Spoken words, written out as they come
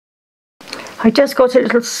I just got a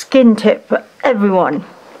little skin tip for everyone,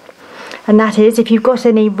 and that is, if you've got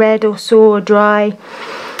any red or sore or dry,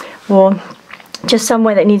 or just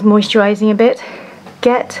somewhere that needs moisturising a bit,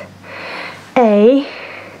 get a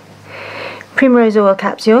primrose oil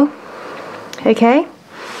capsule, okay?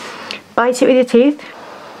 Bite it with your teeth,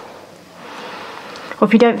 or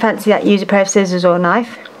if you don't fancy that, use a pair of scissors or a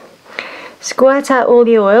knife. Squirt out all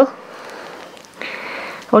the oil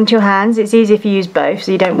onto your hands. It's easy if you use both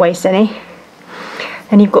so you don't waste any.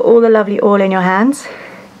 And you've got all the lovely oil in your hands,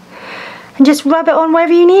 and just rub it on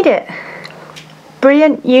wherever you need it.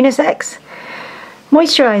 Brilliant unisex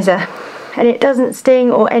moisturiser, and it doesn't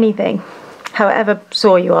sting or anything, however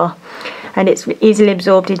sore you are, and it's easily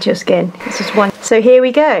absorbed into your skin. It's just one. So here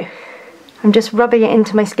we go. I'm just rubbing it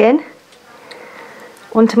into my skin,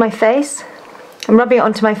 onto my face. I'm rubbing it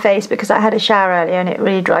onto my face because I had a shower earlier and it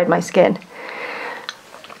really dried my skin,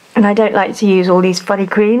 and I don't like to use all these funny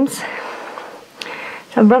creams.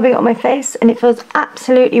 So I'm rubbing it on my face and it feels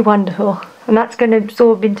absolutely wonderful, and that's going to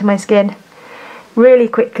absorb into my skin really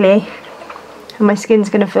quickly, and my skin's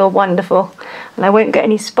going to feel wonderful, and I won't get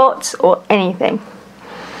any spots or anything.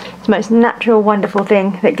 It's the most natural, wonderful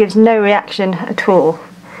thing that gives no reaction at all.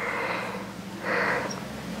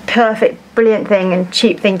 Perfect, brilliant thing and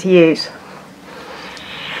cheap thing to use.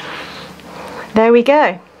 There we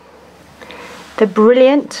go. The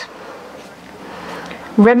brilliant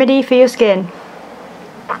remedy for your skin.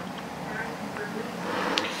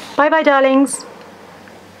 Bye bye, darlings.